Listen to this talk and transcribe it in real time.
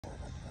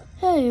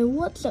Hey,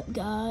 what's up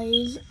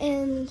guys?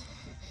 And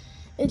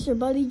it's your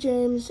buddy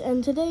James,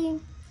 and today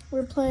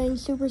we're playing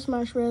Super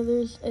Smash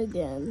Bros.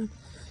 Again.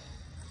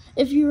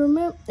 If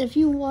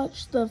you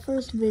watched the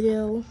first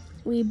video,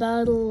 we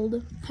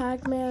battled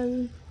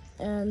Pac-Man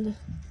and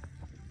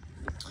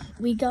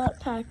we got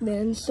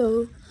Pac-Man.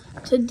 So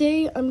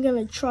today I'm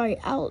gonna try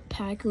out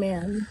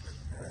Pac-Man.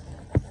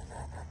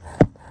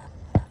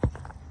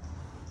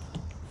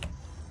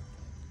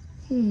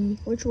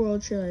 Which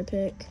world should I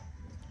pick?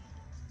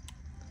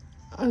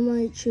 I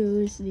might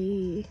choose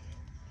the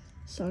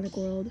Sonic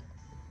world.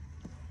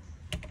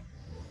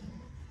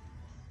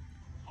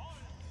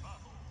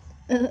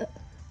 I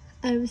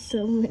have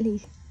so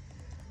many.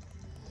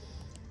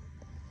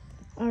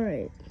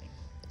 Alright,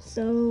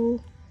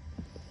 so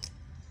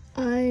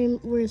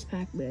where's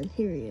Pac-Man?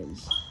 Here he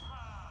is.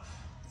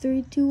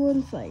 3, 2,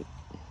 1, fight.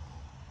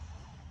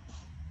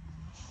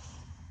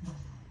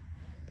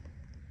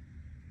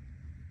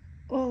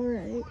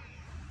 Alright.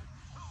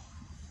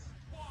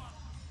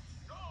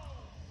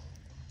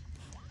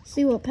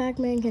 See what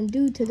Pac-Man can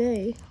do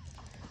today.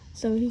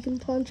 So he can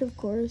punch, of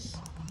course.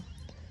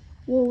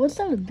 Whoa, what's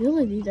that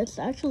ability? That's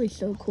actually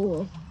so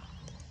cool.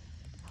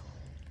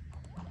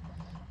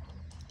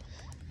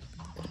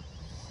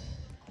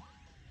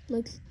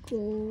 Let's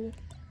go.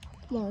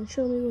 Come on,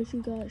 show me what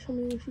you got. Show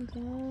me what you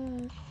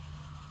got.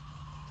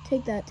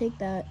 Take that, take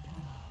that.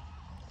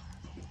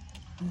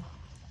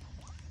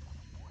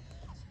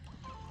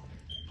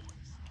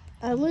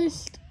 At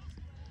least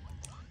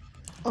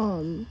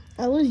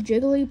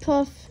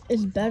Jigglypuff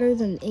is better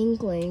than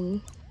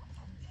Inkling.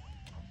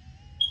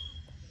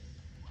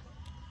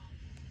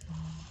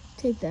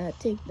 Take that,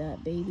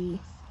 baby.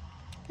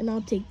 And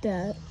I'll take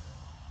that.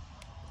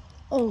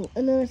 Oh,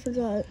 and then I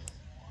forgot.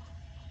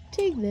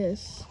 Take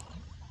this.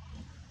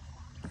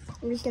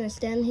 I'm just gonna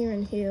stand here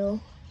and heal.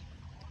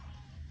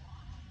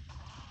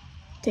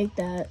 Take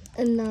that.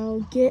 And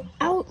now get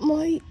out,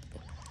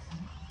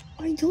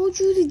 I told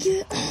you to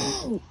get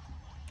out!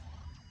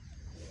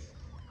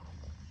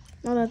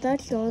 Now that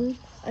that's done,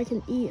 I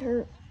can eat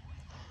her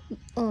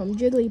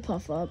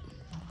Jigglypuff up.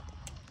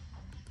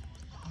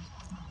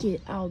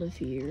 Get out of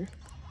here.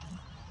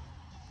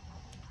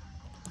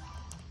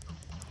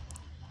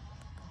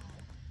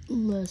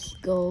 Let's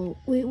go.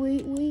 Wait.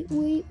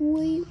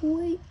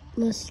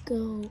 Let's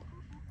go.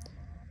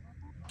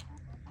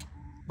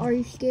 Are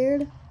you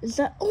scared? Is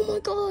that? Oh my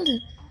god!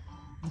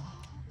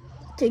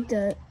 Take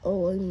that.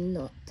 Oh, I'm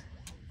not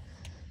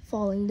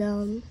falling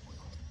down.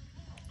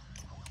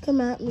 Come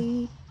at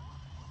me.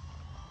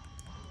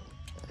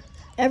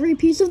 Every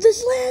piece of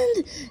this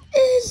land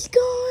is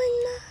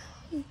gone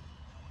now.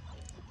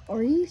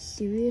 Are you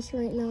serious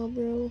right now,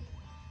 bro?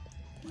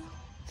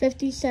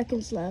 50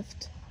 seconds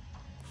left.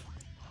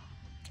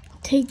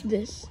 Take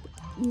this.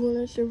 You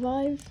wanna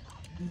survive?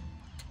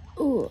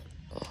 Ooh.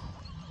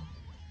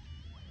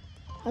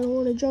 I don't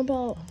wanna jump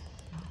out.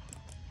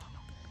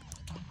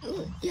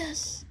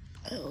 Yes.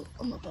 Oh,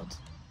 I'm about to.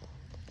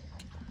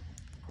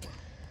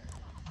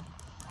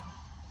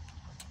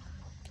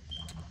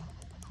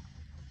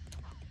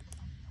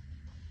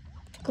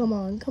 Come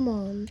on.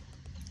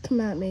 Come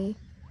at me.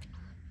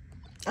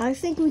 I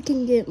think we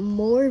can get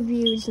more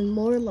views and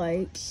more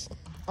likes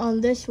on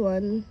this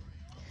one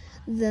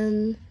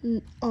than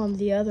on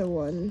the other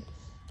one.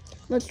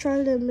 Let's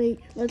try to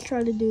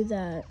do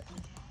that.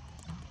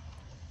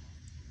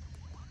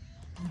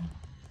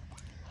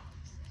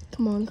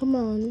 Come on. Come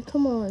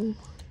on,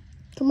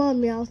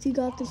 Meowth. You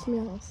got this,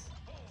 Meowth.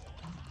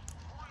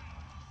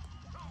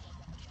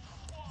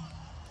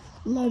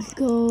 Let's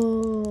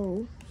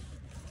go.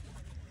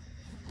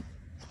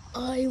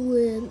 I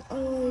win.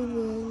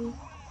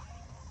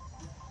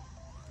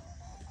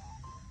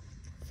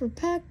 For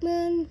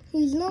Pac-Man,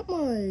 he's not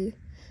my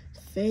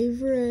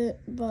favorite,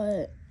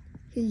 but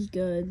he's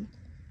good.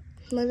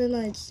 Meta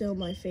Knight's still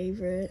my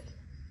favorite.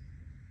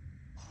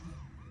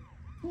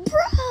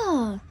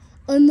 Bruh!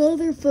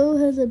 Another foe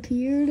has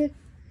appeared.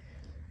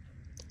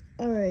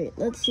 Alright,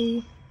 let's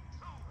see.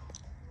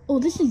 Oh,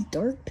 this is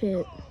Dark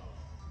Pit.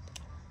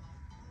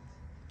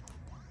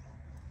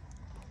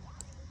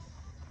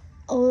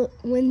 Oh,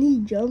 when he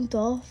jumped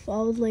off,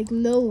 I was like,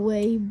 no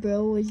way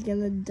bro is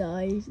gonna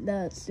die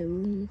that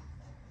soon.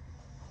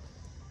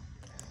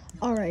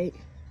 Alright.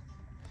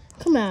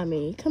 Come at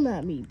me,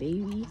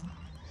 baby.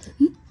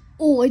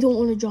 Oh, I don't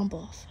want to jump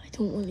off.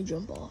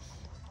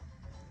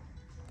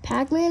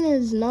 Pac-Man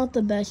is not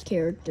the best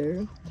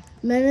character.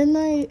 Meta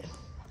Knight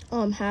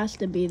has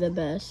to be the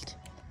best.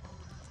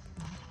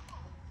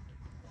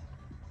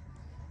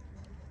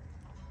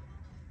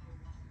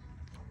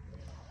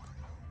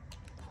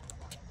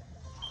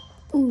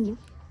 Ooh.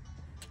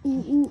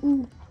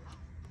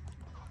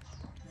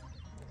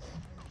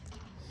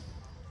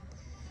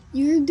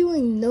 You're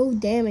doing no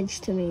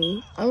damage to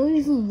me. I don't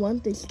even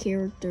want this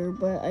character,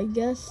 but I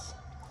guess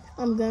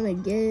I'm gonna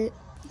get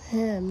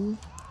him.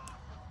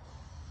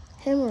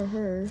 Him or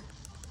her.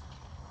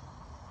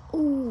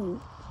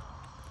 Ooh.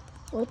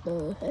 What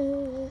the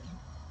heck?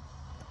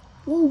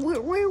 Whoa,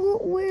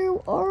 where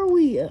are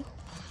we?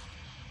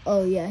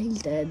 Oh yeah,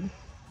 he's dead.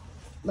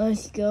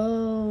 Let's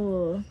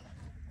go.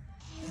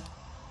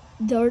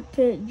 Dark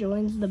Pit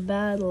joins the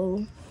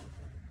battle.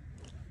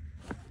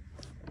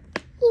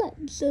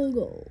 Let's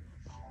go.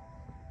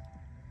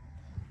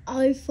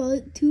 I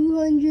fought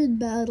 200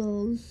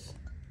 battles.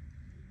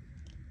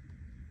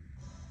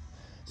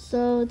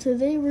 So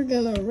today we're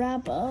gonna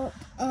wrap up.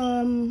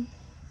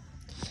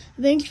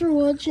 Thanks for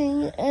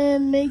watching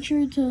and make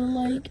sure to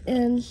like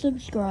and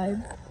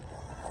subscribe.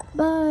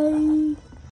 Bye.